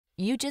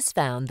You just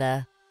found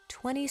the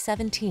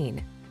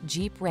 2017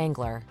 Jeep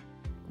Wrangler.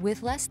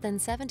 With less than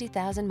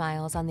 70,000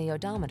 miles on the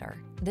odometer,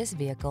 this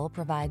vehicle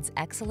provides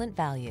excellent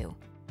value.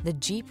 The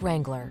Jeep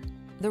Wrangler,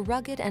 the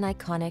rugged and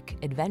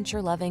iconic,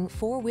 adventure-loving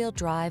four-wheel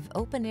drive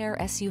open-air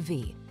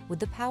SUV with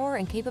the power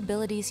and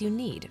capabilities you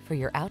need for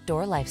your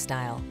outdoor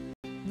lifestyle.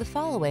 The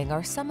following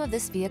are some of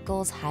this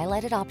vehicle's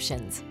highlighted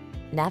options: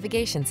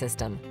 navigation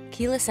system,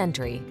 keyless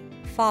entry,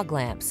 fog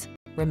lamps,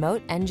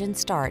 remote engine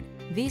start,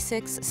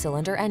 V6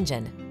 cylinder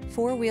engine,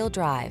 four-wheel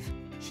drive,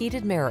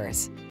 heated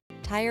mirrors,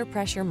 tire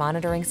pressure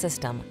monitoring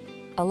system,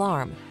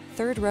 alarm,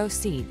 third row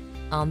seat.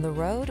 On the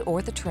road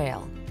or the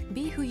trail,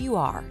 be who you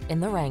are in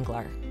the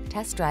Wrangler.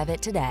 Test drive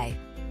it today.